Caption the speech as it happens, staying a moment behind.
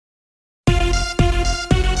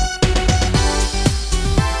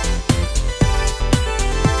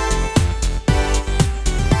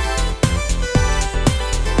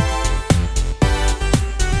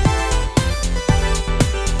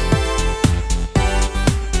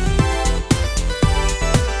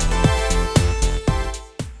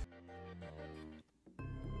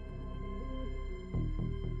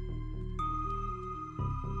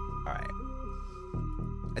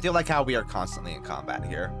I do like how we are constantly in combat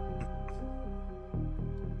here.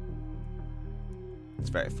 It's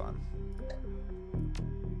very fun.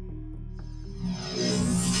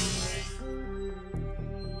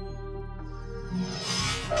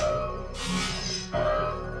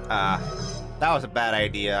 That was a bad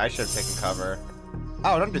idea. I should have taken cover.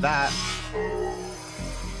 Oh, don't do that.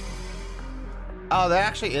 Oh, there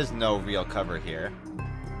actually is no real cover here.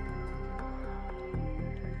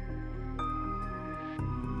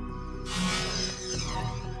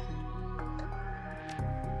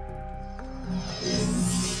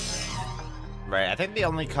 Right, I think the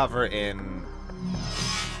only cover in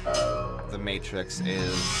the Matrix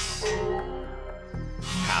is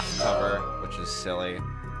half cover, which is silly.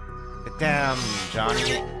 But damn,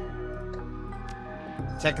 Johnny.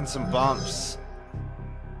 Taking some bumps.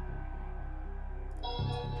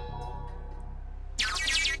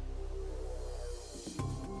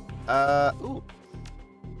 Ooh.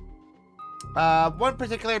 One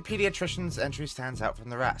particular pediatrician's entry stands out from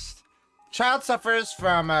the rest. Child suffers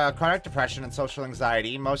from chronic depression and social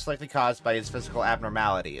anxiety, most likely caused by his physical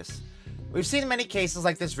abnormalities. We've seen many cases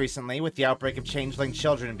like this recently, with the outbreak of changeling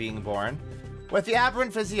children being born. With the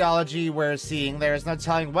aberrant physiology we're seeing, there is no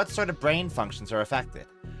telling what sort of brain functions are affected.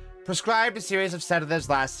 Prescribed a series of sedatives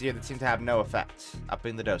last year that seem to have no effect,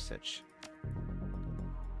 upping the dosage.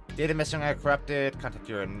 Data missing or corrupted, contact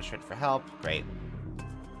your administrator for help. Great.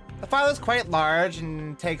 The file is quite large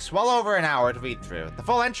and takes well over an hour to read through. The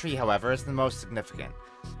full entry, however, is the most significant.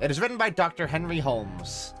 It is written by Dr. Henry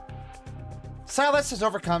Holmes. Silas has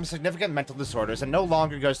overcome significant mental disorders and no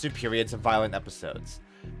longer goes through periods of violent episodes.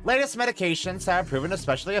 Latest medications have proven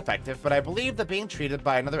especially effective, but I believe that being treated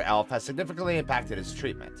by another elf has significantly impacted his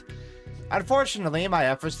treatment. Unfortunately, my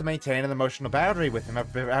efforts to maintain an emotional boundary with him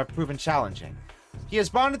have proven challenging. He has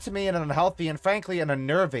bonded to me in an unhealthy and frankly an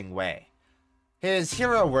unnerving way. His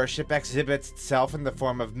hero worship exhibits itself in the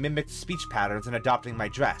form of mimicked speech patterns and adopting my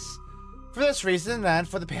dress. For this reason, and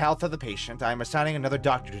for the health of the patient, I am assigning another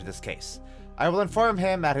doctor to this case. I will inform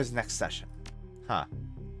him at his next session. Huh.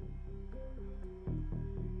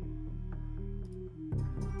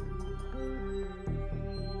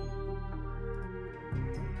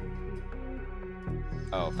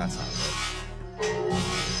 Oh, that's not good.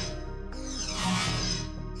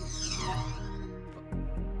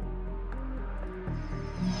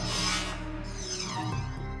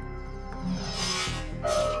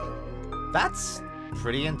 That's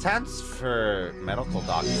pretty intense for medical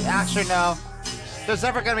doctors. Actually, no. If there's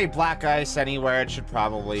ever gonna be black ice anywhere, it should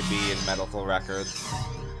probably be in medical records.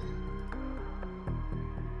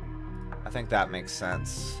 I think that makes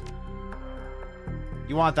sense.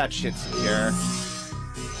 You want that shit secure.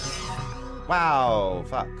 Wow,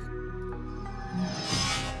 fuck.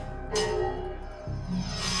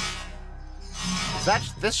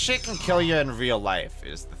 This shit can kill you in real life,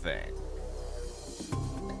 is the thing.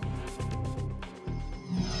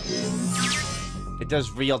 It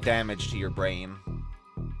does real damage to your brain.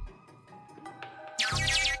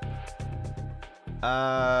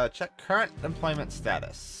 Check current employment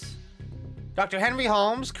status. Dr. Henry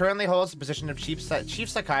Holmes currently holds the position of Chief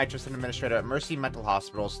Psychiatrist and Administrator at Mercy Mental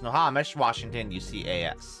Hospital, Snohomish, Washington,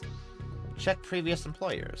 UCAS. Check previous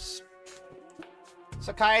employers.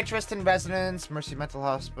 Psychiatrist in residence, Mercy Mental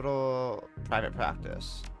Hospital, private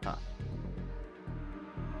practice. Huh.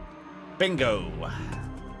 Bingo!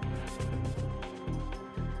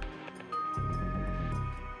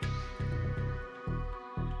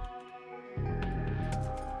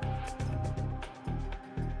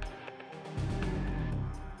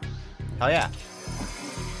 Hell yeah.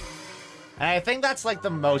 And I think that's like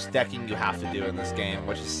the most decking you have to do in this game,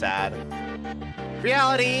 which is sad.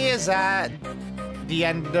 Reality is at the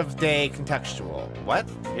end of day contextual. What?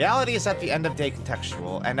 Reality is at the end of day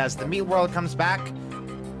contextual, and as the meat world comes back...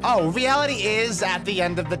 Oh, reality is at the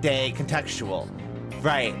end of the day contextual.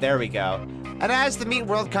 Right, there we go. And as the meat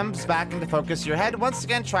world comes back into focus, your head once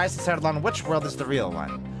again tries to settle on which world is the real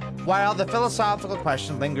one. While the philosophical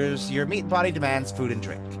question lingers, your meat body demands food and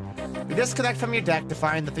drink. You disconnect from your deck to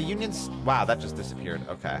find that the Union's... Wow, that just disappeared.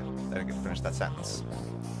 Okay, I didn't get to finish that sentence.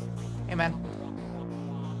 Hey, man.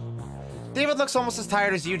 David looks almost as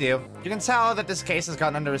tired as you do. You can tell that this case has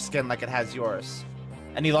gotten under his skin like it has yours.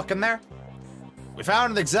 Any luck in there? We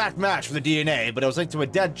found an exact match for the DNA, but it was linked to a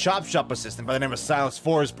dead chop shop assistant by the name of Silas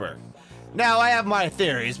Forsberg. Now, I have my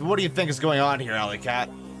theories, but what do you think is going on here, Alley Cat?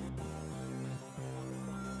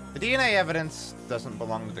 The DNA evidence doesn't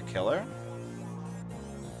belong to the killer?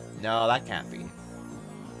 No, that can't be.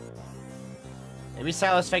 Maybe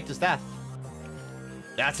Silas faked his death.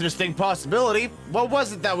 That's a distinct possibility. What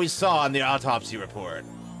was it that we saw in the autopsy report?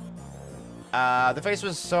 The face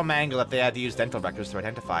was so mangled that they had to use dental records to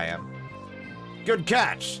identify him. Good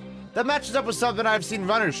catch! That matches up with something I've seen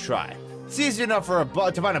runners try. It's easy enough to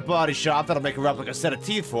find a body shop that'll make a replica set of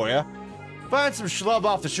teeth for you. Find some schlub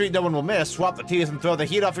off the street no one will miss, swap the teeth, and throw the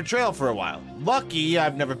heat off your trail for a while. Lucky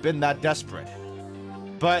I've never been that desperate.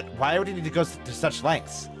 But why would he need to go to such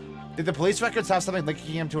lengths? Did the police records have something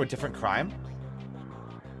linking him to a different crime?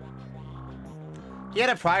 He had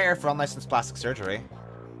a prior for unlicensed plastic surgery.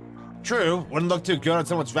 True, wouldn't look too good on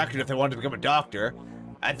someone's record if they wanted to become a doctor.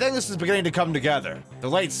 I think this is beginning to come together. The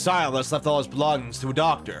late Silas left all his belongings to a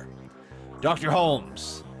doctor. Dr.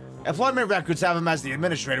 Holmes. Employment records have him as the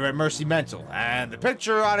administrator at Mercy Mental, and the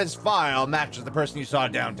picture on his file matches the person you saw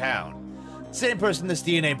downtown. Same person this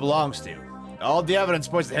DNA belongs to. All the evidence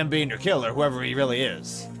points to him being your killer, whoever he really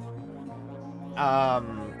is.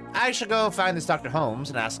 I should go find this Dr. Holmes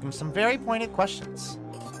and ask him some very pointed questions.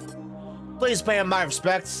 Please pay him my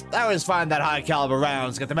respects. I always find that high-caliber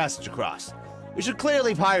rounds get the message across. You should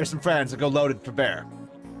clearly hire some friends and go loaded for bear.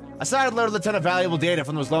 I sideloaded a ton of valuable data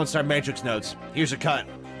from those Lone Star Matrix notes. Here's your cut.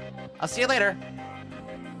 I'll see you later.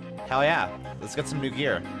 Hell yeah. Let's get some new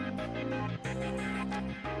gear.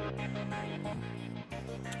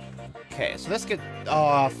 Okay, so this could...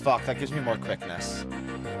 Oh, fuck. That gives me more quickness.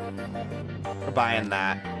 We're buying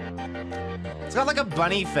that. It's got like a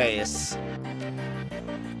bunny face.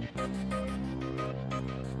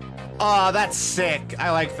 Oh, that's sick.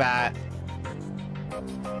 I like that.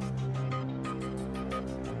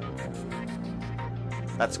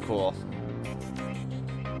 That's cool.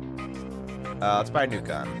 Let's buy a new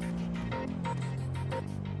gun.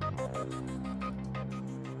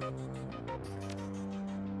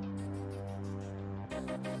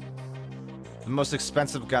 The most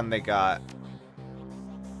expensive gun they got.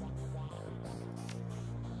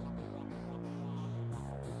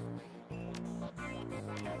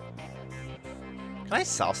 Can I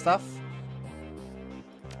sell stuff?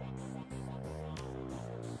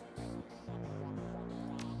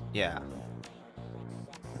 Yeah.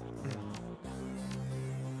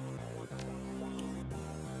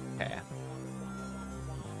 Okay.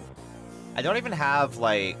 I don't even have,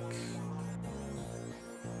 like,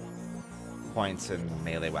 points in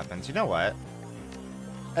melee weapons. You know what?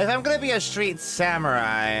 If I'm gonna be a street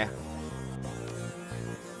samurai...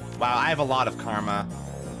 Wow, I have a lot of karma.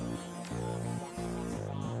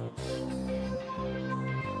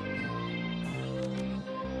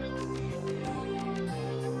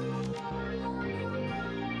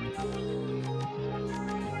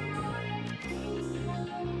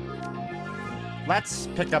 Let's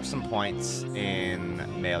pick up some points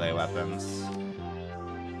in melee weapons.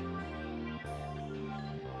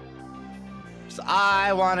 So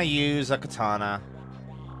I want to use a katana.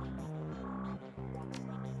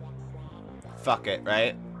 Fuck it,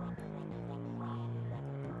 right?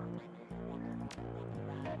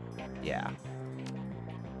 Yeah.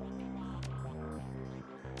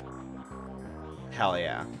 Hell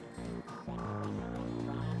yeah.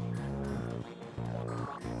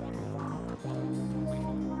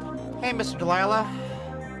 Hey, Mr. Delilah.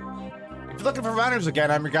 If you're looking for runners again,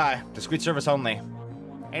 I'm your guy. Discreet service only.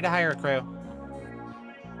 Hey to hire a crew.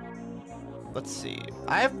 Let's see.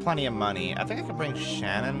 I have plenty of money. I think I can bring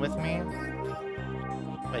Shannon with me.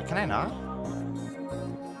 Wait, can I not?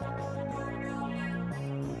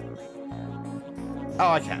 Oh,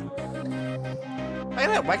 I can.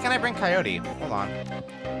 Wait, why can't I bring Coyote? Hold on.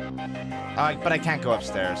 But I can't go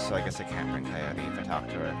upstairs, so I guess I can't bring Coyote if I talk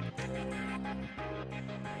to her.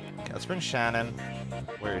 Okay, let's bring Shannon.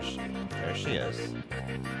 Where is she? There she is.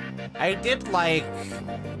 I did like...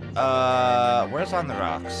 where's On the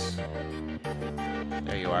Rocks?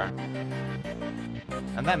 There you are.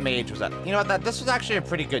 And that mage was that. You know what? This was actually a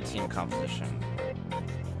pretty good team composition.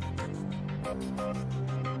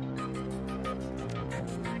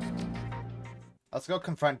 Let's go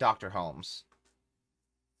confront Dr. Holmes.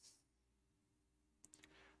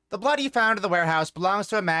 The blood you found in the warehouse belongs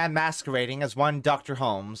to a man masquerading as one Dr.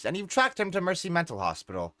 Holmes, and you've tracked him to Mercy Mental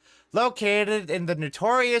Hospital, located in the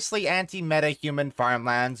notoriously anti-meta-human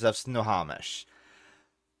farmlands of Snohomish.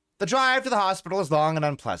 The drive to the hospital is long and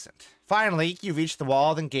unpleasant. Finally, you reach the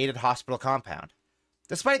walled and gated hospital compound.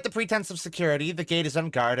 Despite the pretense of security, the gate is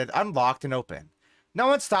unguarded, unlocked, and open. No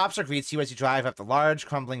one stops or greets you as you drive up the large,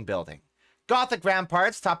 crumbling building. Gothic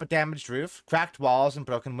ramparts top a damaged roof, cracked walls, and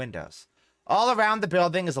broken windows. All around the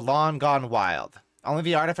building is a lawn gone wild. Only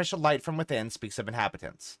the artificial light from within speaks of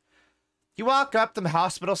inhabitants. You walk up the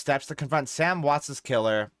hospital steps to confront Sam Watts'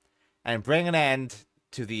 killer and bring an end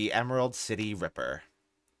to the Emerald City Ripper.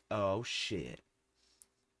 Oh, shit.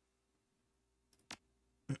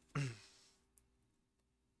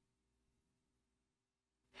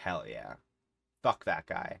 Hell yeah. Fuck that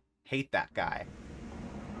guy. Hate that guy.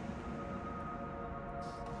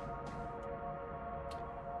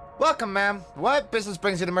 Welcome, ma'am. What business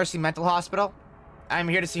brings you to Mercy Mental Hospital? I'm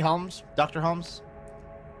here to see Holmes. Dr. Holmes.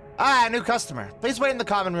 Ah, new customer. Please wait in the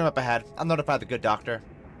common room up ahead. I'll notify the good doctor.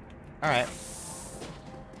 Alright.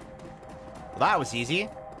 Well, that was easy.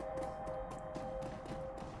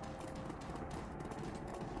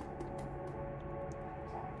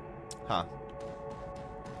 Huh.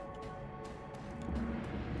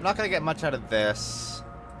 I'm not gonna get much out of this.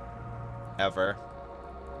 Ever.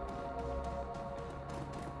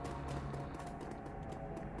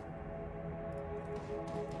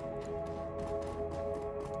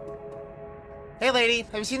 Hey lady,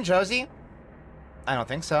 have you seen Josie? I don't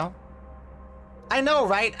think so. I know,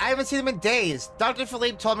 right? I haven't seen him in days. Dr.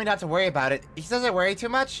 Philippe told me not to worry about it. He says I worry too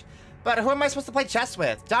much. But who am I supposed to play chess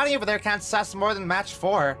with? Donnie over there can't suss more than match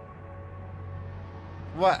 4.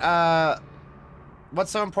 What,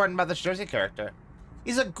 what's so important about this Josie character?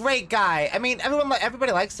 He's a great guy. I mean,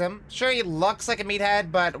 everybody likes him. Sure, he looks like a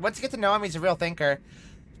meathead, but once you get to know him, he's a real thinker.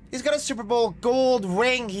 He's got a Super Bowl gold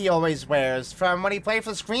ring he always wears from when he played for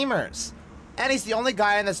the Screamers. And he's the only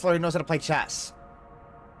guy in this floor who knows how to play chess.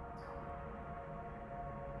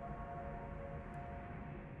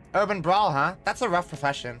 Urban Brawl, huh? That's a rough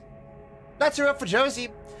profession. Not too rough for Josie.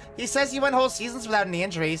 He says he went whole seasons without any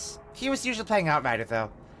injuries. He was usually playing Outrider,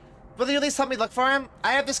 though. Will you at least help me look for him?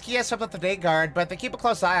 I have this key I swept up the day guard, but they keep a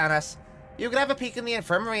close eye on us. You could have a peek in the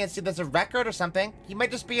infirmary and see if there's a record or something. He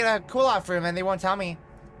might just be in a cool-off room and they won't tell me.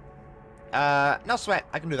 No sweat.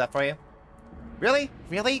 I can do that for you. Really?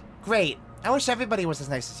 Really? Great. I wish everybody was as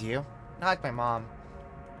nice as you. Not like my mom.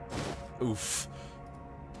 Oof.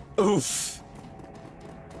 Oof.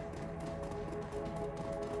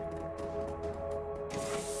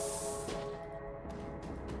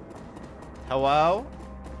 Hello?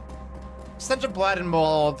 Stench of blood and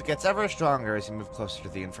mold gets ever stronger as you move closer to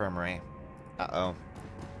the infirmary. Uh-oh.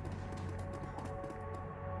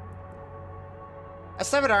 A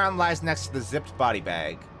severed arm lies next to the zipped body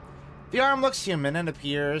bag. The arm looks human and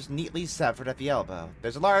appears neatly severed at the elbow.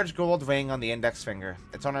 There's a large gold ring on the index finger.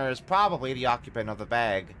 Its owner is probably the occupant of the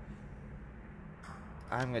bag.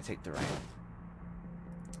 I'm gonna take the ring.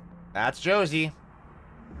 That's Josie.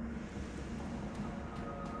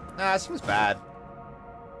 Ah, this seems bad.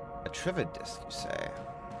 A Trivid disc, you say?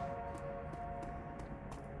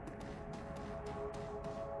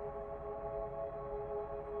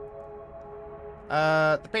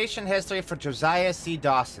 The patient history for Josiah C.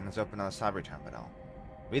 Dawson is open on the Sabri terminal.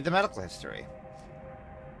 Read the medical history.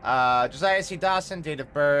 Josiah C. Dawson, date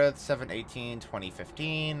of birth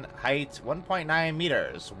 7/18/2015, height 1.9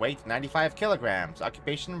 meters, weight 95 kilograms,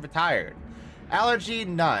 occupation retired, allergy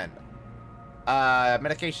none.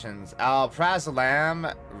 Medications: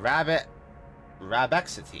 alprazolam,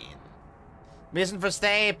 rabexitine. Reason for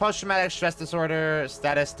stay: post-traumatic stress disorder,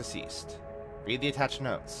 status deceased. Read the attached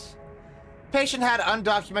notes. Patient had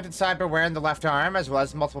undocumented cyber wear in the left arm, as well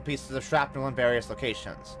as multiple pieces of shrapnel in various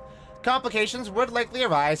locations. Complications would likely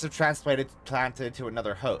arise if planted to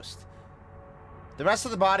another host. The rest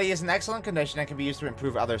of the body is in excellent condition and can be used to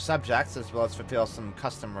improve other subjects, as well as fulfill some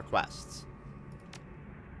custom requests.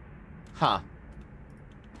 Huh.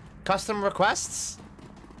 Custom requests?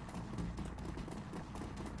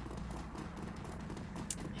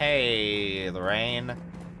 Hey, Lorraine.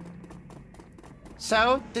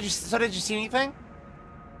 So, did you see anything?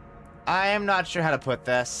 I am not sure how to put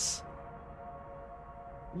this.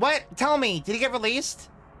 What? Tell me, did he get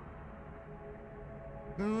released?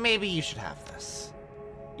 Maybe you should have this.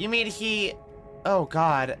 You mean he... Oh,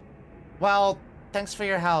 God. Well, thanks for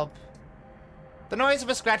your help. The noise of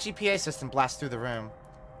a scratchy PA system blasts through the room.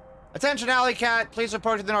 Attention, Alley Cat. Please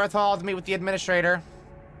report to the North Hall to meet with the administrator.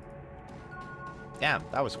 Damn,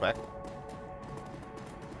 that was quick.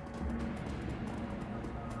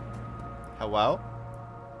 Hello?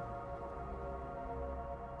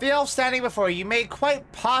 The elf standing before you may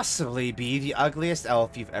quite possibly be the ugliest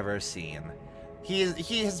elf you've ever seen. He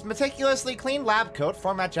has meticulously clean lab coat,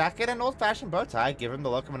 format jacket, and old-fashioned bow tie give him the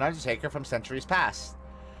look of an undertaker from centuries past.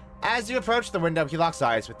 As you approach the window, he locks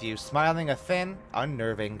eyes with you, smiling a thin,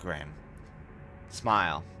 unnerving grin.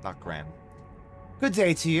 Smile, not grin. Good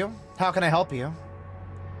day to you. How can I help you?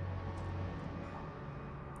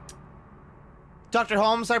 Dr.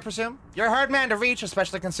 Holmes, I presume? You're a hard man to reach,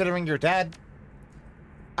 especially considering you're dead.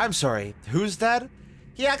 I'm sorry, who's dead?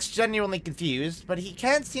 He acts genuinely confused, but he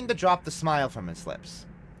can't seem to drop the smile from his lips.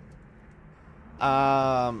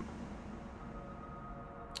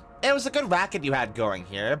 It was a good racket you had going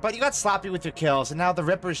here, but you got sloppy with your kills, and now the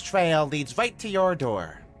Ripper's trail leads right to your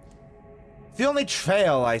door. The only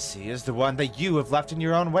trail I see is the one that you have left in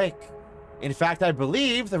your own wake. In fact, I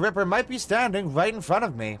believe the Ripper might be standing right in front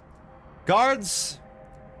of me. Guards?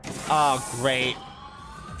 Oh, great.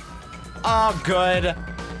 Oh, good.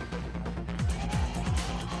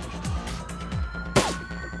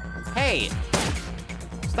 Hey!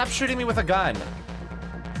 Stop shooting me with a gun.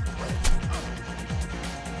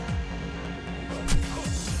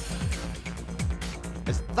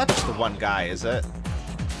 It's not just the one guy, is it?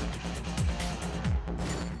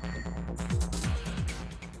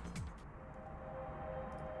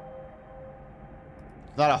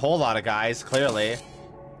 Not a whole lot of guys, clearly.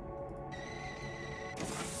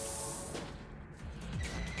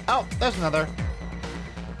 Oh, there's another.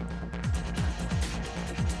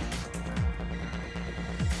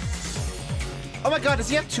 Oh my god, does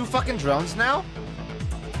he have 2 fucking drones now?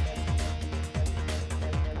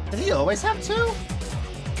 Did he always have 2?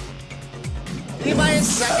 Did he buy his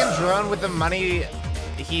second drone with the money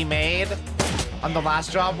he made on the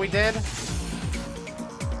last job we did?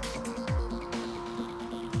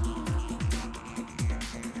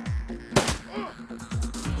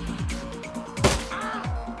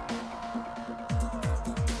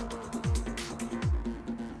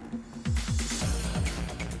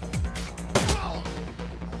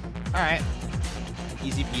 Alright.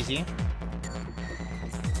 Easy peasy.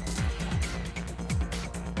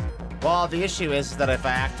 Well, the issue is that if I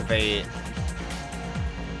activate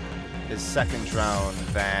his second drone,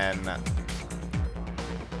 then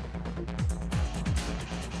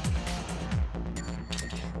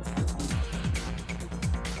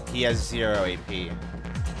he has 0 AP.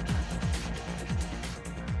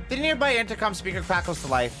 The nearby intercom speaker crackles to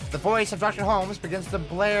life. The voice of Dr. Holmes begins to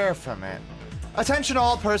blare from it. Attention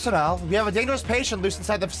all personnel, we have a dangerous patient loose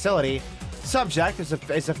inside the facility. Subject is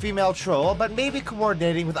a female troll, but may be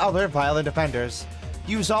coordinating with other violent offenders.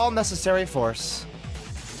 Use all necessary force.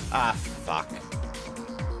 Ah, fuck.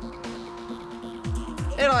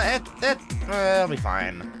 It'll be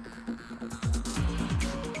fine.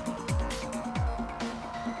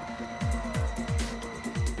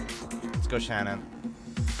 Let's go, Shannon.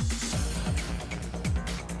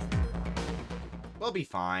 We'll be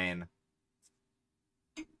fine.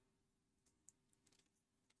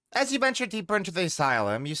 As you venture deeper into the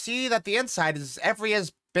asylum, you see that the inside is every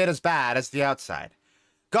bit as bad as the outside.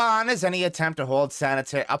 Gone is any attempt to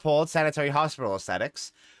uphold sanitary hospital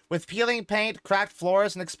aesthetics. With peeling paint, cracked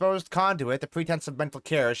floors, and exposed conduit, the pretense of mental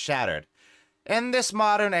care is shattered. In this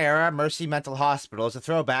modern era, Mercy Mental Hospital is a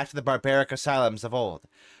throwback to the barbaric asylums of old.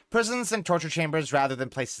 Prisons and torture chambers rather than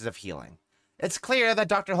places of healing. It's clear that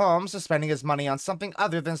Dr. Holmes is spending his money on something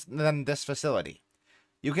other than this facility.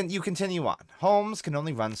 You continue on. Holmes can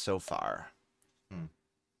only run so far.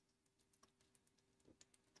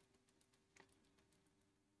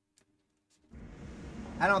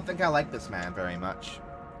 I don't think I like this man very much.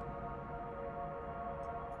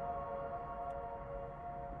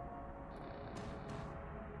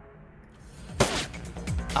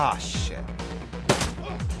 Ah, shit.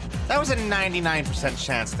 That was a 99%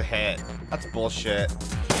 chance to hit. That's bullshit.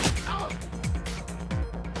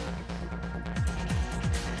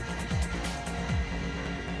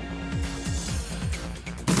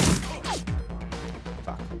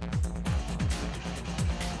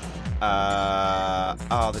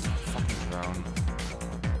 Oh, the fucking drone.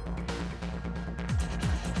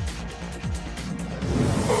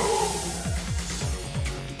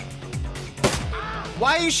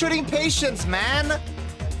 Why are you shooting patients, man?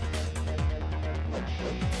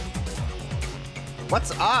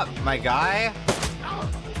 What's up, my guy?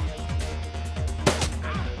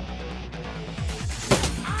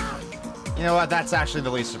 You know what? That's actually the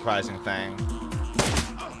least surprising thing.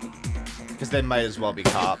 Because they might as well be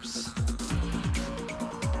cops.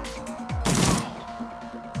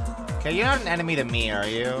 Okay, you're not an enemy to me, are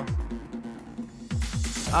you?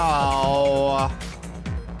 Oh.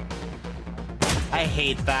 I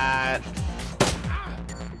hate that.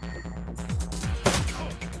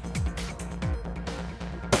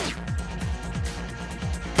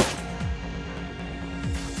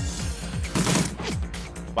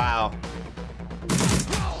 Wow.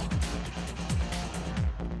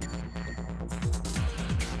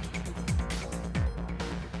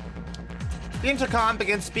 The intercom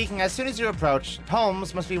begins speaking as soon as you approach.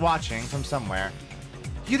 Holmes must be watching from somewhere.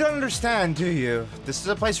 You don't understand, do you? This is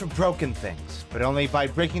a place for broken things, but only by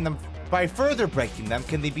further breaking them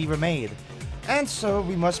can they be remade. And so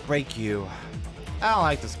we must break you. I don't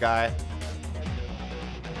like this guy.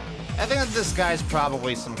 I think that this guy's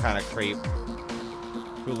probably some kind of creep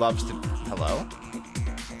who loves to, hello?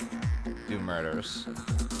 Do murders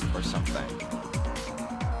or something.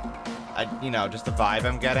 You know, just the vibe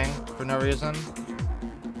I'm getting for no reason.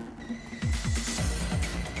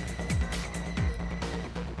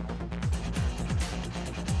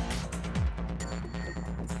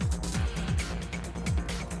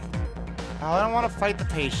 Oh, I don't want to fight the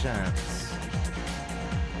patients.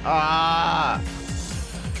 Ah!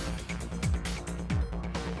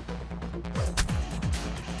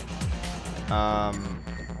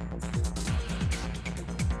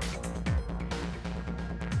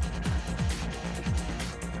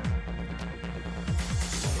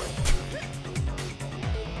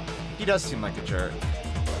 He does seem like a jerk.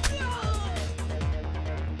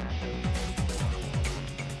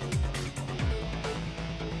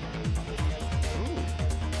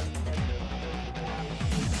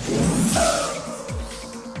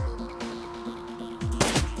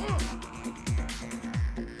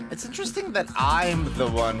 It's interesting that I'm the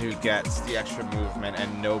one who gets the extra movement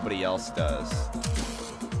and nobody else does.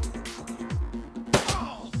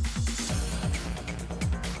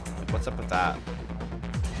 What's up with that?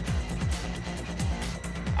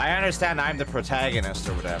 I understand I'm the protagonist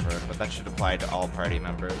or whatever, but that should apply to all party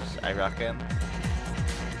members, I reckon.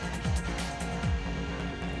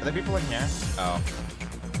 Are there people in here? Oh.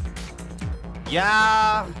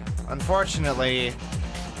 Yeah, unfortunately.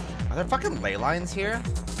 Are there fucking ley lines here?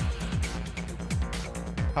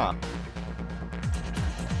 Huh.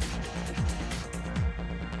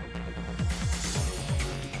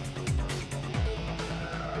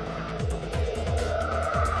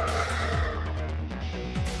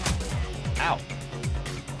 Ow.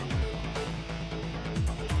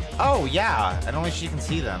 Oh, yeah, and only she can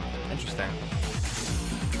see them. Interesting.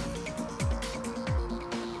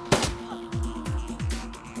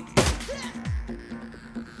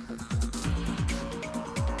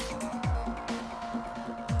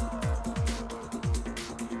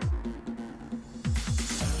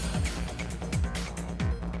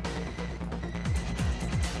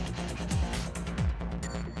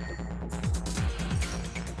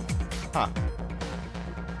 Huh.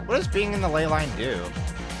 What does being in the ley line do?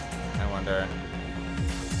 I wonder.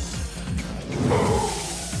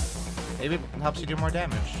 Maybe it helps you do more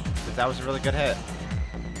damage, because that was a really good hit.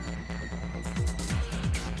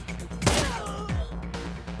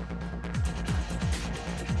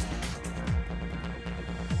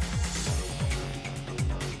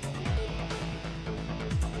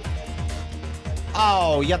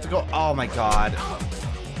 Oh, you have to go. Oh my god.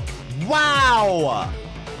 Wow!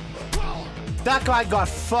 That guy got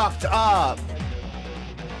fucked up.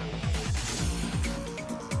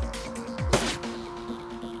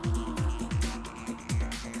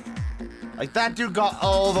 Like, that dude got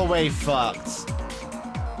all the way fucked.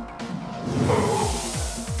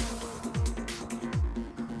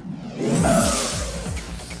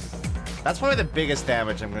 That's probably the biggest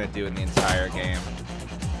damage I'm gonna do in the entire game.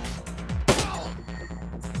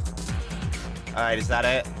 Alright, is that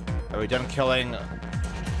it? Are we done killing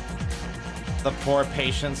the poor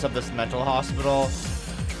patients of this mental hospital?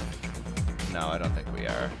 No, I don't think we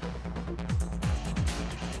are.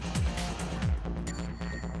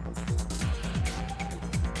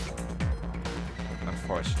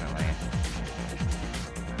 Unfortunately.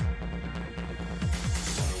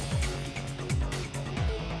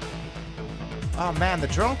 Oh man, the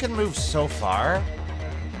drone can move so far.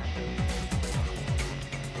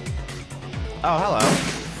 Oh, hello.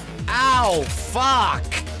 Ow, fuck!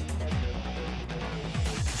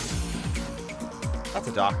 That's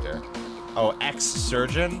a doctor. Oh,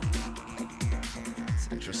 ex-surgeon?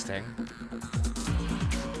 That's interesting.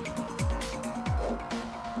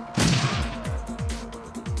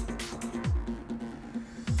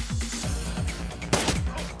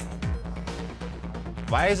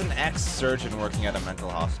 Why is an ex-surgeon working at a mental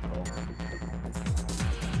hospital?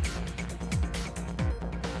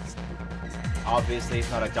 Obviously, he's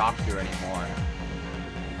not a doctor anymore.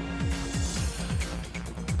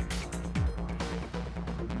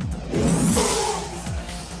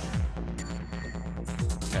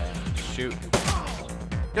 Okay, shoot.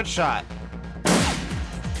 Good shot.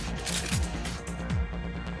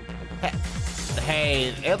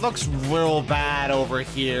 Hey, it looks real bad over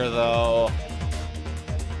here, though.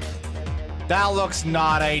 That looks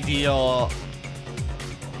not ideal.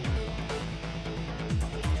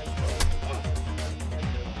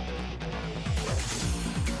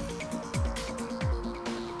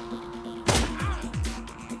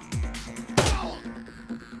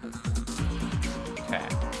 Okay.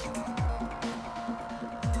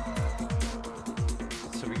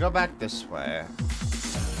 So we go back this way.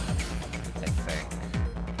 I think.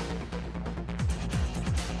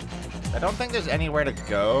 I don't think there's anywhere to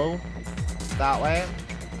go that way.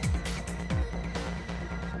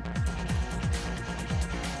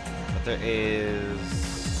 But there is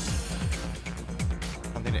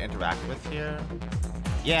something to interact with here.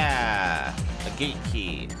 Yeah, a gate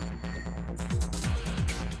key.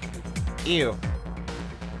 Ew.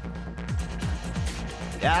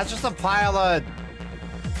 Yeah, it's just a pile of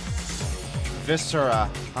viscera,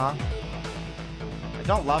 huh? I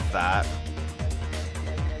don't love that.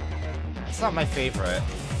 It's not my favorite.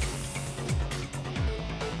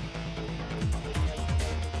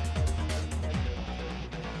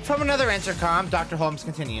 From another intercom, Dr. Holmes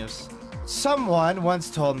continues. Someone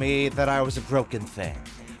once told me that I was a broken thing,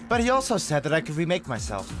 but he also said that I could remake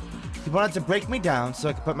myself. He wanted to break me down so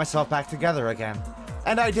I could put myself back together again.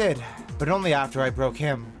 And I did, but only after I broke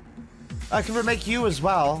him. I can remake you as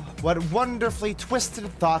well. What wonderfully twisted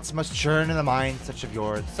thoughts must churn in a mind such as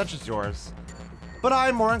yours. But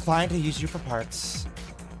I'm more inclined to use you for parts.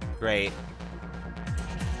 Great.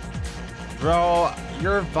 Bro,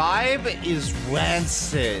 your vibe is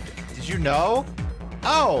rancid. Did you know?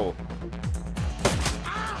 Oh!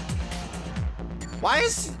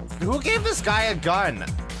 Who gave this guy a gun?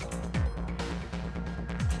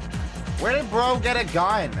 Where did bro get a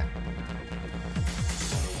gun?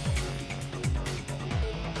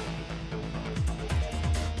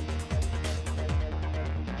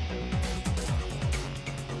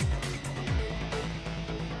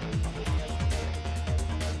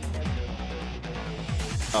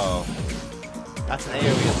 Oh. That's an AoE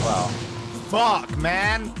as well. Fuck,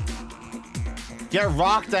 man! Get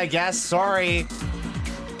rocked, I guess. Sorry.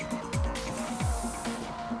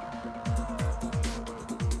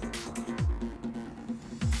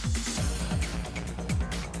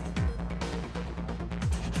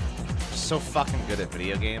 So fucking good at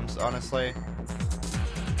video games, honestly.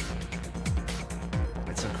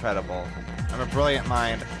 It's incredible. I'm a brilliant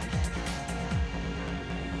mind.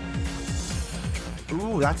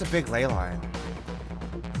 Ooh, that's a big ley line.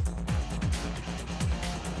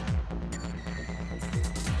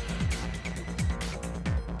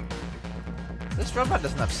 This robot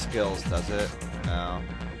doesn't have skills, does it? No.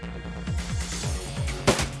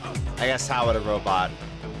 I guess how would a robot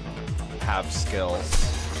have skills?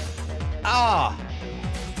 Ah!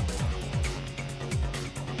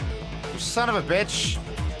 You son of a bitch!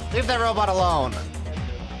 Leave that robot alone!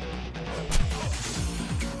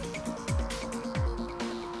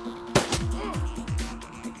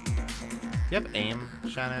 Do you have aim,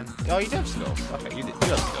 Shannon? Oh, you do have skills. Okay, you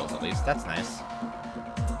have skills at least. That's nice.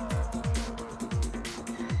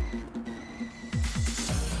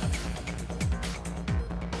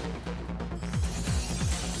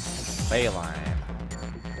 Leyline.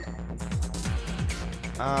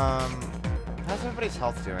 How's everybody's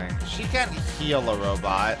health doing? She can't heal a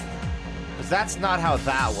robot, because that's not how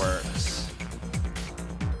that works.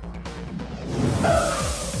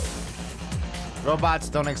 Robots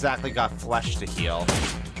don't exactly got flesh to heal.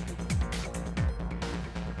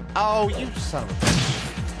 Oh, you son of a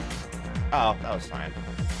bitch. Oh, that was fine.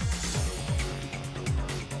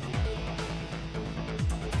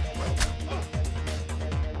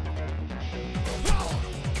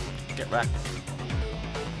 Get wrecked.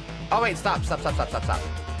 Oh wait, stop.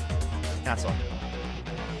 Cancel.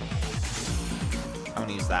 I'm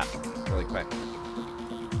gonna use that really quick.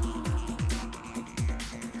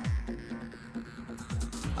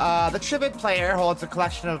 The Tribid player holds a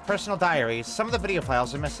collection of personal diaries. Some of the video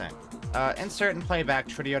files are missing. Insert and playback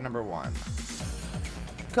Trio number 1.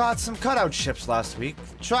 Got some cutout ships last week.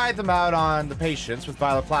 Tried them out on the patients with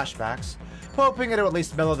violent flashbacks, hoping it'll at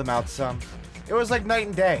least mellow them out some. It was like night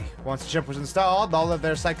and day. Once the chip was installed, all of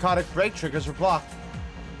their psychotic brake triggers were blocked.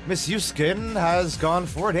 Miss Yuskin has gone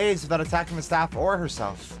 4 days without attacking the staff or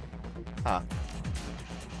herself. Huh.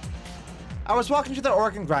 I was walking to the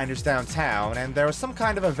organ grinders downtown, and there was some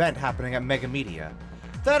kind of event happening at Mega Media.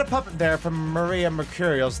 They had a puppet there from Maria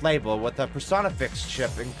Mercurial's label with a Personifix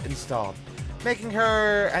chip installed, making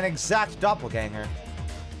her an exact doppelganger.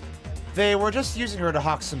 They were just using her to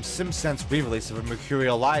hawk some SimSense re-release of a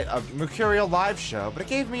Mercurial live show, but it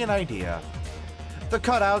gave me an idea. The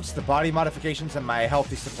cutouts, the body modifications, and my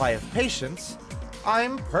healthy supply of patience,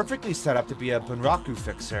 I'm perfectly set up to be a Bunraku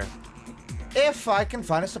fixer. If I can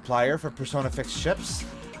find a supplier for Personifix chips,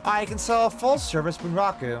 I can sell a full-service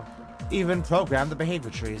Bunraku, even program the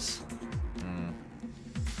behavior trees.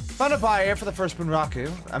 Found a buyer for the first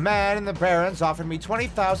Bunraku. A man in the Barrens offered me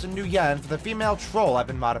 20,000 new yen for the female troll I've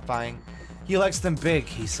been modifying. He likes them big,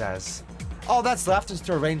 he says. All that's left is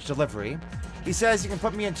to arrange delivery. He says he can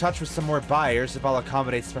put me in touch with some more buyers if I'll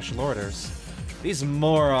accommodate special orders. These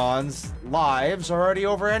morons' lives are already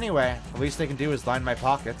over anyway. The least they can do is line my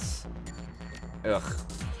pockets. Ugh.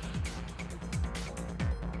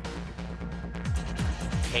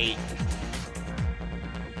 hate.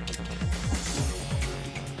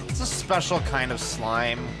 It's a special kind of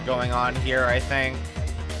slime going on here, I think.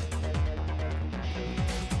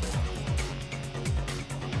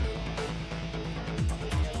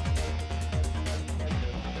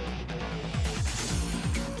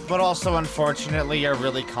 But also, unfortunately, a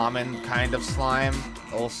really common kind of slime,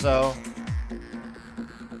 also.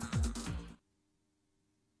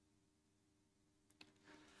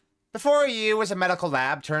 Before you is a medical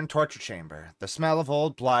lab turned torture chamber. The smell of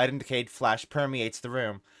old blood and decayed flesh permeates the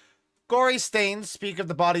room. Gory stains speak of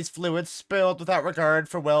the body's fluids spilled without regard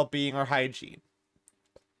for well-being or hygiene.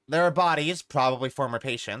 There are bodies, probably former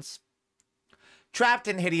patients, trapped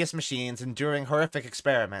in hideous machines enduring horrific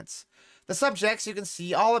experiments. The subjects you can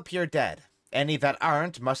see all appear dead. Any that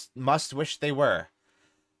aren't must wish they were.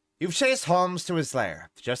 You've chased Holmes to his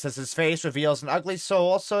lair. Just as his face reveals an ugly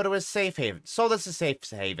soul, so to his safe haven. So does his safe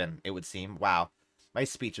haven, it would seem. Wow. My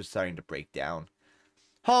speech is starting to break down.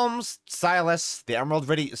 Holmes, Silas, the Emerald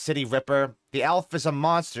City Ripper. The elf is a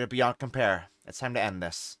monster beyond compare. It's time to end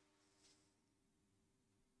this.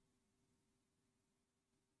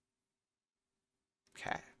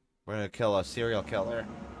 Okay. We're gonna kill a serial killer.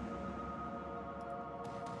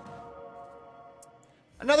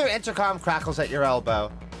 Another intercom crackles at your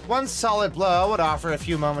elbow. One solid blow would offer a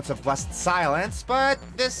few moments of blessed silence, but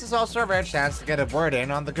this is also a rare chance to get a word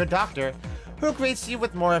in on the good doctor, who greets you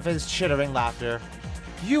with more of his chittering laughter.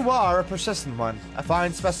 You are a persistent one. A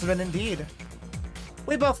fine specimen indeed.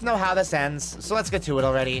 We both know how this ends, so let's get to it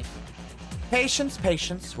already. Patience,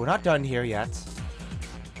 patience. We're not done here yet.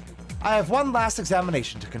 I have one last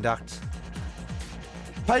examination to conduct.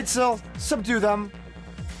 Peitzel, subdue them.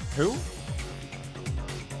 Who?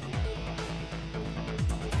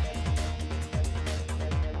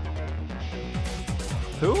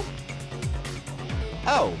 Who?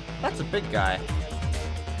 Oh, that's a big guy.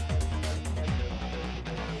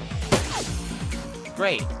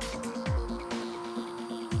 Great.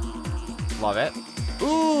 Love it.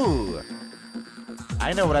 Ooh!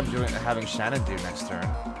 I know what I'm doing, having Shannon do next turn.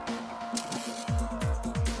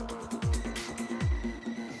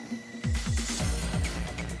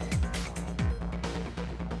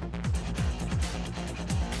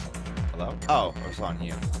 Hello? Oh, it was on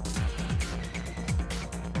you.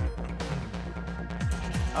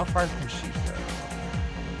 How far can she go?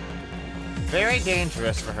 Very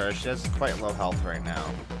dangerous for her. She has quite low health right now.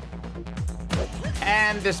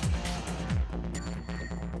 And this...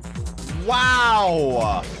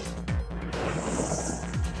 Wow!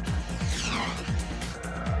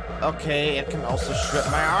 Okay, it can also strip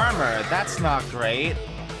my armor. That's not great.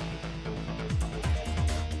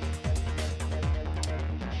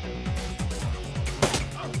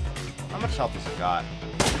 How much health has it got?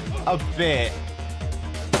 A bit.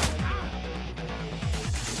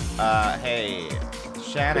 Hey,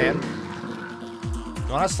 Shannon,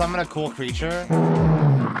 you wanna summon a cool creature?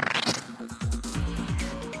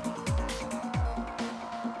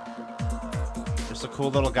 Just a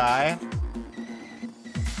cool little guy?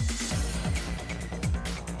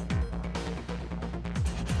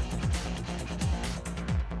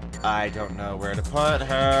 I don't know where to put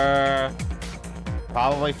her.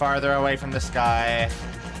 Probably farther away from this guy.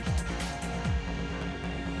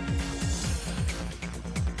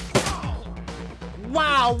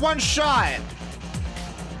 Wow, one shot!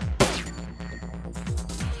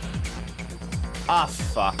 Ah,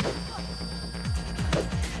 fuck.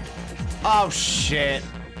 Oh, shit.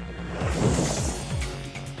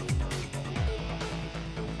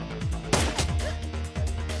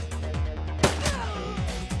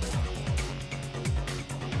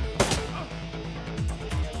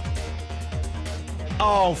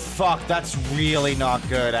 Oh, fuck, that's really not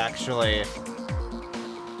good, actually.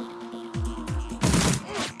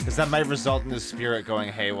 Because that might result in the spirit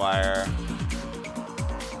going haywire.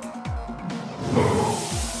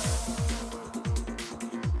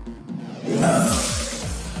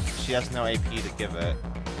 She has no AP to give it.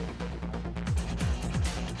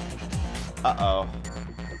 Uh-oh.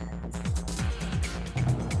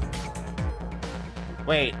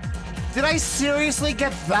 Wait. Did I seriously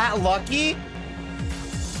get that lucky?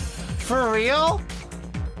 For real?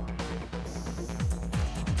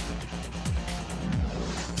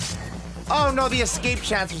 Oh no, the escape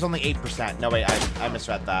chance was only 8%. No, wait, I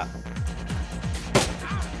misread that.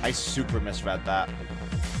 I super misread that.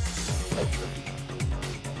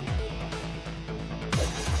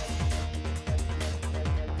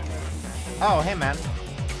 Oh, hey man.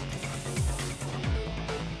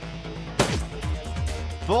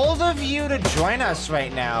 Bold of you to join us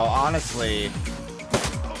right now, honestly.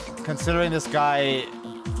 Considering this guy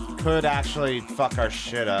could actually fuck our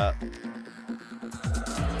shit up.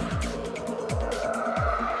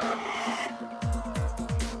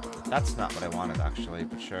 That's not what I wanted, actually,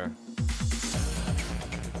 but sure.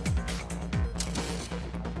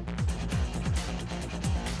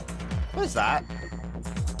 What is that?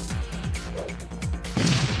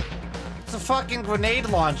 It's a fucking grenade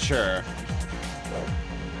launcher.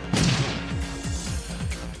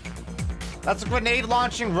 That's a grenade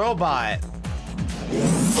launching robot.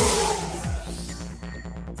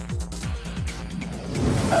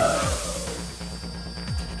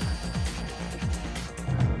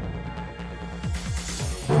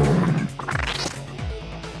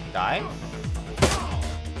 Die?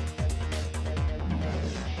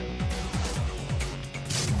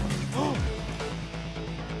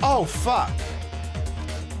 Oh, fuck.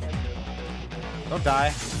 Don't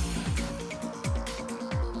die.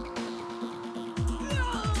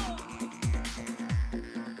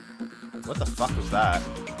 What the fuck was that?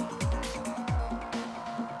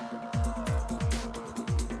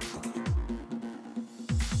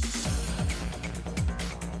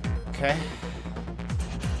 Okay.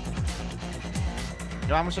 You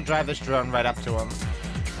know, I'm just gonna drive this drone right up to him.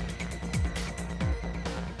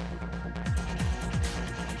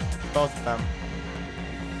 Both of them.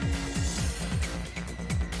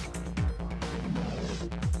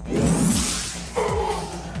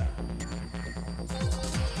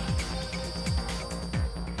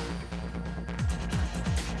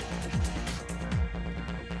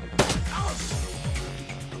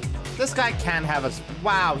 This guy can have a...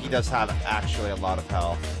 Wow, he does have actually a lot of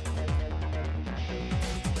health.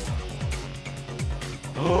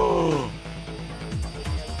 Oh!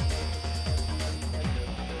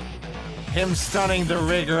 Him stunning the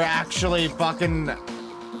rigger actually fucking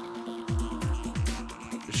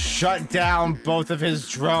shut down both of his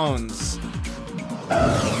drones.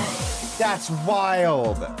 That's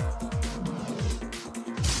wild.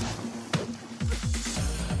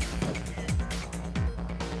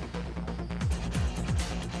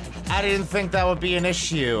 I didn't think that would be an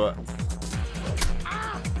issue.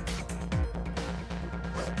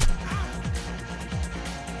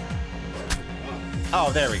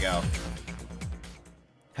 Oh, there we go.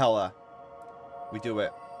 Hella. We do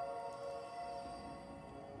it.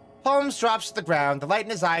 Holmes drops to the ground, the light in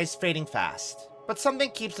his eyes fading fast. But something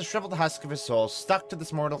keeps the shriveled husk of his soul stuck to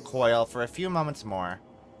this mortal coil for a few moments more.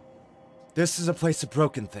 This is a place of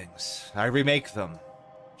broken things. I remake them.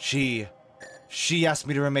 She asked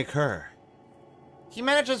me to remake her. He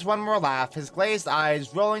manages one more laugh, his glazed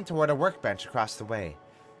eyes rolling toward a workbench across the way.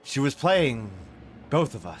 She was playing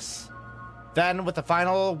both of us. Then, with a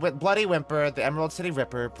final bloody whimper, the Emerald City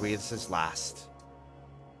Ripper breathes his last.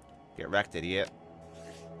 Get wrecked, idiot.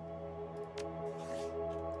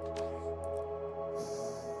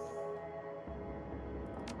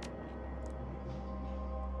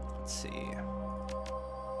 Let's see.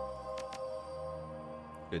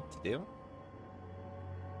 Good to do.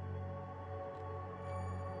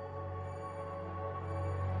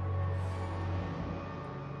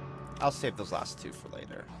 I'll save those last two for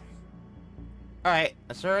later. Alright,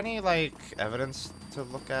 is there any, like, evidence to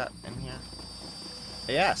look at in here?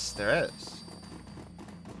 Yes, there is.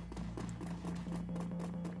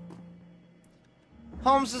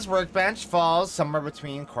 Holmes's workbench falls somewhere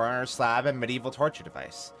between coroner slab and medieval torture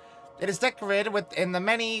device. It is decorated in the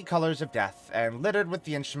many colors of death and littered with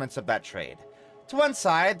the instruments of that trade. To one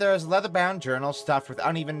side, there is a leather-bound journal stuffed with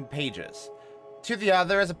uneven pages. To the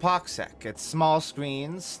other is a poxec, its small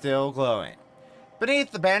screens still glowing.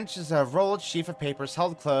 Beneath the bench is a rolled sheaf of papers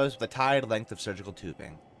held closed with a tied length of surgical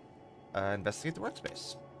tubing. Investigate the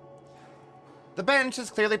workspace. The bench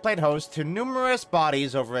has clearly played host to numerous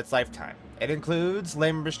bodies over its lifetime. It includes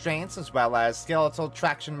limb restraints as well as skeletal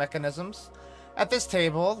traction mechanisms. At this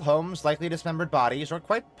table, Holmes likely dismembered bodies or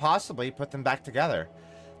quite possibly put them back together.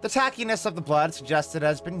 The tackiness of the blood suggests it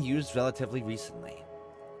has been used relatively recently.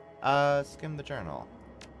 Skim the journal.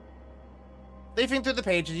 Leafing through the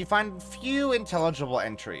pages, you find few intelligible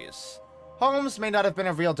entries. Holmes may not have been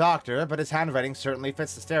a real doctor, but his handwriting certainly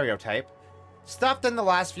fits the stereotype. Stuffed in the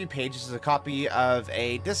last few pages is a copy of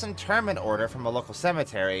a disinterment order from a local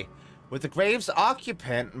cemetery, with the grave's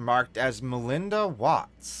occupant marked as Melinda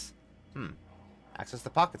Watts. Access the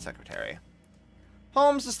pocket secretary.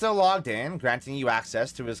 Holmes is still logged in, granting you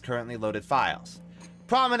access to his currently loaded files.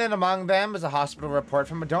 Prominent among them is a hospital report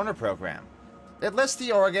from a donor program. It lists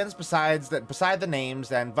the organs beside the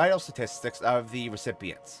names and vital statistics of the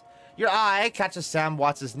recipients. Your eye catches Sam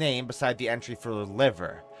Watts' name beside the entry for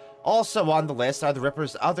liver. Also on the list are the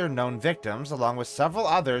Ripper's other known victims, along with several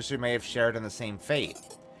others who may have shared in the same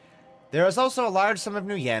fate. There is also a large sum of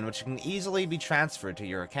new yen, which can easily be transferred to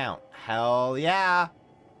your account. Hell yeah!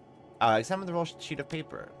 Examine the roll sheet of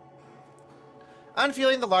paper.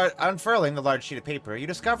 Unfurling the large sheet of paper, you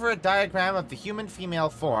discover a diagram of the human female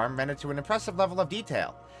form rendered to an impressive level of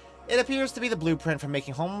detail. It appears to be the blueprint for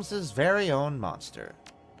making Holmes's very own monster.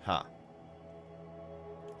 Huh.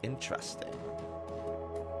 Interesting.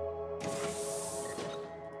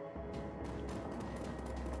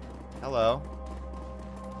 Hello.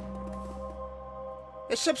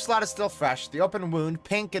 His ship slot is still fresh, the open wound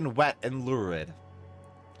pink and wet and lurid.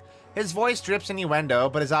 His voice drips innuendo,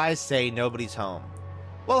 but his eyes say nobody's home.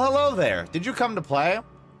 Well, hello there. Did you come to play?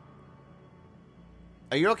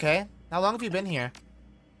 Are you okay? How long have you been here?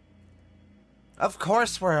 Of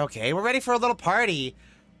course we're okay. We're ready for a little party.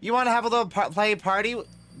 You want to have a little play party?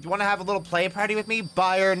 You want to have a little play party with me?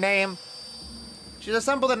 By her name. She's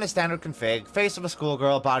assembled in a standard config. Face of a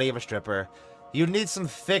schoolgirl, body of a stripper. You need some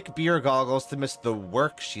thick beer goggles to miss the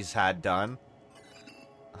work she's had done.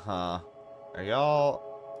 Huh. Are y'all...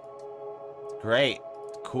 Great.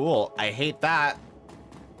 Cool. I hate that.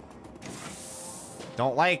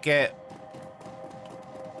 Don't like it.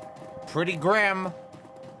 Pretty grim.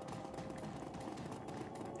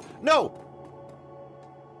 No!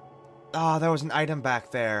 Oh, there was an item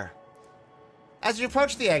back there. As you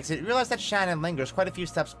approach the exit, you realize that Shannon lingers quite a few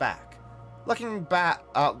steps back. Looking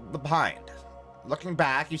behind. Looking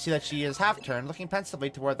back, you see that she is half-turned, looking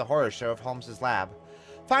pensively toward the horror show of Holmes's lab.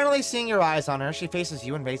 Finally, seeing your eyes on her, she faces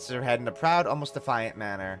you and raises her head in a proud, almost defiant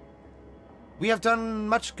manner. We have done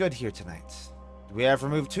much good here tonight. We have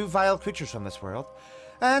removed 2 vile creatures from this world,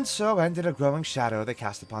 and so ended a growing shadow they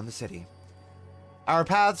cast upon the city. Our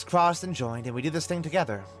paths crossed and joined, and we did this thing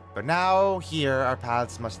together. But now, here, our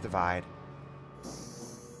paths must divide.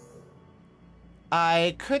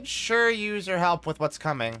 I could sure use your help with what's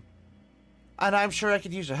coming. And I'm sure I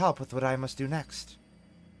could use your help with what I must do next.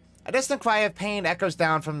 A distant cry of pain echoes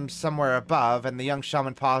down from somewhere above, and the young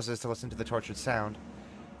shaman pauses to listen to the tortured sound.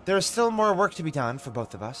 There is still more work to be done for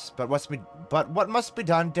both of us, but what must be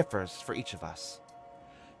done differs for each of us.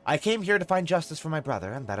 I came here to find justice for my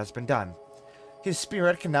brother, and that has been done. His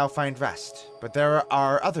spirit can now find rest, but there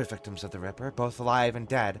are other victims of the Ripper, both alive and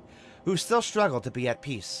dead, who still struggle to be at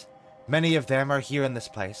peace. Many of them are here in this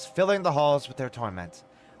place, filling the halls with their torment.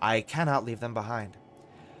 I cannot leave them behind.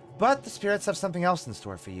 But the spirits have something else in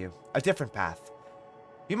store for you, a different path.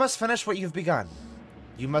 You must finish what you've begun.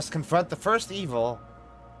 You must confront the first evil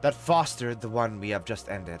that fostered the one we have just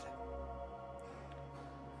ended.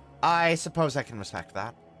 I suppose I can respect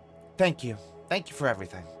that. Thank you. Thank you for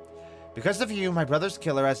everything. Because of you, my brother's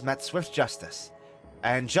killer has met swift justice.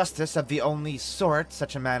 And justice of the only sort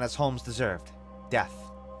such a man as Holmes deserved. Death.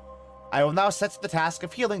 I will now set to the task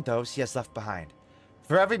of healing those he has left behind.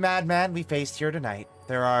 For every madman we faced here tonight,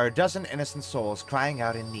 there are a dozen innocent souls crying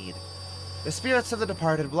out in need. The spirits of the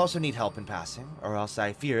departed will also need help in passing, or else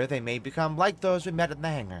I fear they may become like those we met in the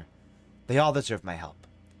hangar. They all deserve my help.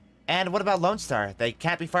 And what about Lone Star? They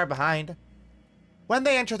can't be far behind. When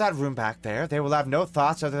they enter that room back there, they will have no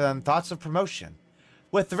thoughts other than thoughts of promotion.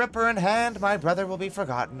 With the Ripper in hand, my brother will be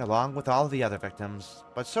forgotten along with all the other victims,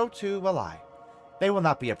 but so too will I. They will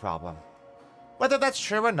not be a problem. Whether that's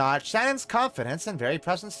true or not, Shannon's confidence and very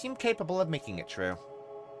presence seem capable of making it true.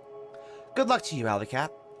 Good luck to you, Alley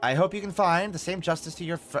Cat. I hope you can find the same justice to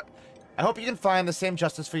your I hope you can find the same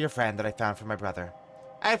justice for your friend that I found for my brother.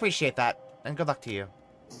 I appreciate that, and good luck to you.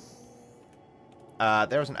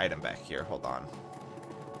 There was an item back here. Hold on.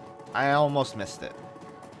 I almost missed it.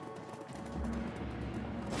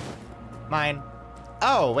 Mine.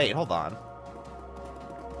 Oh, wait, hold on.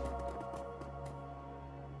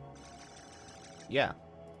 Yeah.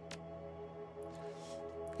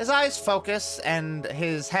 His eyes focus, and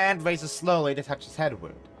his hand raises slowly to touch his head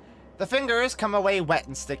wound. The fingers come away wet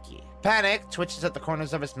and sticky. Panic twitches at the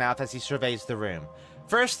corners of his mouth as he surveys the room.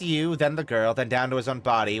 First you, then the girl, then down to his own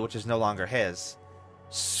body, which is no longer his.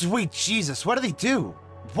 Sweet Jesus, what did he do?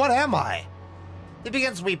 What am I? He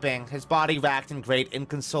begins weeping, his body racked in great,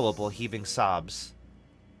 inconsolable, heaving sobs.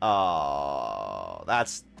 Oh,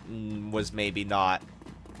 was maybe not.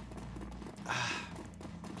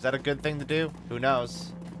 Is that a good thing to do? Who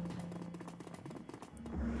knows?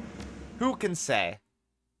 Who can say?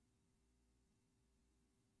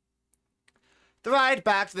 The ride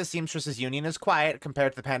back to the Seamstress's Union is quiet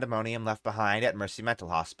compared to the pandemonium left behind at Mercy Mental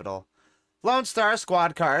Hospital. Lone Star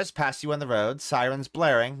squad cars pass you on the road, sirens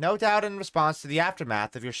blaring, no doubt in response to the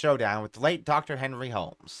aftermath of your showdown with the late Dr. Henry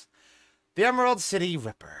Holmes. The Emerald City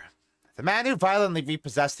Ripper. The man who violently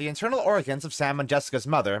repossessed the internal organs of Sam and Jessica's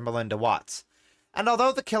mother, Melinda Watts. And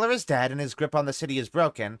although the killer is dead and his grip on the city is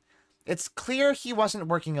broken, It's clear he wasn't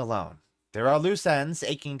working alone. There are loose ends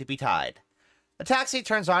aching to be tied. The taxi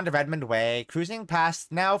turns on to Redmond Way, cruising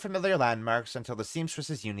past now familiar landmarks until the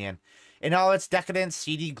Seamstress's Union, in all its decadent,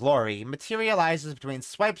 seedy glory, materializes between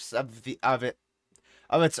swipes of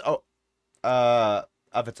its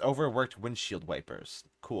overworked windshield wipers.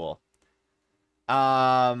 Cool.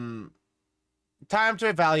 Time to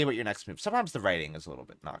evaluate your next move. Sometimes the writing is a little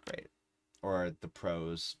bit not great. Or the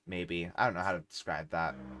prose, maybe. I don't know how to describe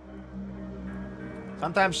that.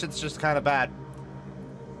 Sometimes shit's just kind of bad.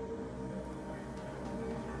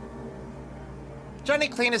 Johnny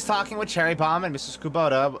Clean is talking with Cherry Bomb and Mrs.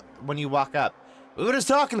 Kubota when you walk up. We were just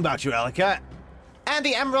talking about you, Ellicott. And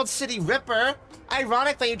the Emerald City Ripper.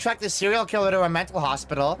 Ironic that you tracked the serial killer to a mental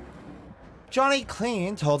hospital. Johnny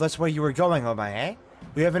Clean told us where you were going, Omae.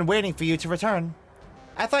 We have been waiting for you to return.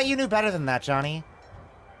 I thought you knew better than that, Johnny.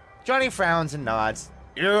 Johnny frowns and nods.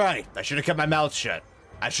 You're right. I should have kept my mouth shut.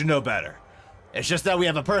 I should know better. It's just that we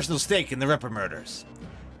have a personal stake in the Ripper murders.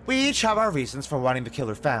 We each have our reasons for wanting the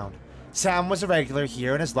killer found. Sam was a regular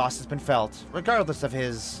here and his loss has been felt, regardless of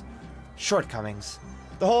his shortcomings.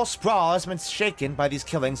 The whole sprawl has been shaken by these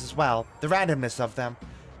killings as well, the randomness of them.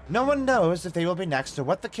 No one knows if they will be next or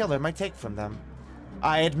what the killer might take from them.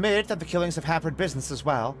 I admit that the killings have hampered business as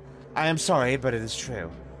well. I am sorry, but it is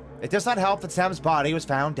true. It does not help that Sam's body was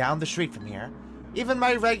found down the street from here. Even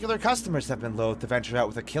my regular customers have been loath to venture out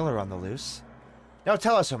with a killer on the loose. Now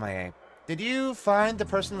tell us, Omae, did you find the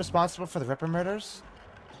person responsible for the Ripper murders?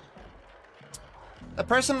 The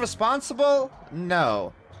person responsible?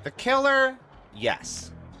 No. The killer?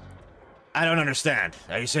 Yes. I don't understand.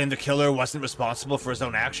 Are you saying the killer wasn't responsible for his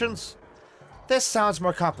own actions? This sounds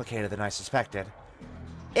more complicated than I suspected.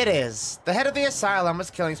 It is. The head of the asylum was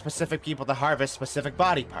killing specific people to harvest specific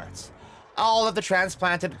body parts. All of the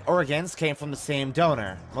transplanted organs came from the same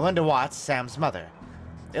donor, Melinda Watts, Sam's mother.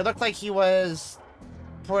 It looked like he was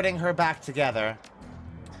putting her back together.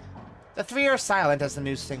 The three are silent as the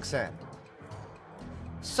news sinks in.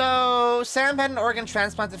 So, Sam had an organ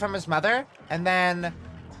transplanted from his mother, and then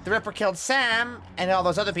the Ripper killed Sam and all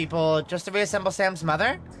those other people just to reassemble Sam's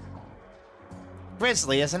mother?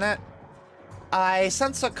 Grisly, isn't it? I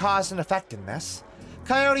sense a cause and effect in this.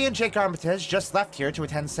 Coyote and Jake Armitage just left here to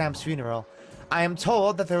attend Sam's funeral. I am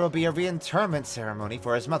told that there will be a reinterment ceremony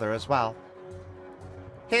for his mother as well.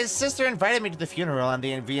 His sister invited me to the funeral and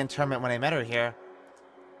the reinterment when I met her here.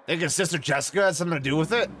 Think his sister Jessica had something to do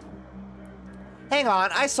with it? Hang on,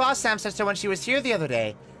 I saw Sam's sister when she was here the other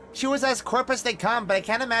day. She was as corp as they come, but I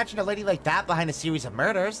can't imagine a lady like that behind a series of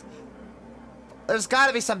murders. There's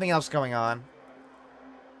gotta be something else going on.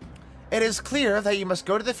 It is clear that you must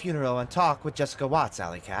go to the funeral and talk with Jessica Watts,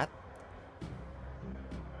 Alley Cat.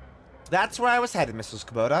 That's where I was headed, Mrs.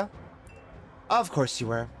 Kubota. Of course you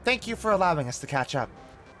were. Thank you for allowing us to catch up.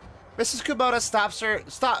 Mrs.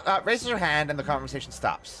 Kubota raises her hand and the conversation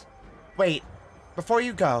stops. Wait, before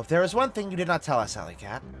you go, there is one thing you did not tell us, Alley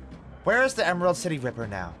Cat. Where is the Emerald City Ripper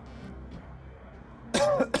now?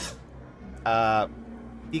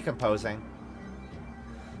 Decomposing.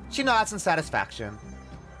 She nods in satisfaction.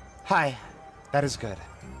 Hi, that is good.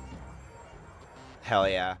 Hell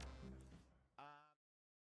yeah.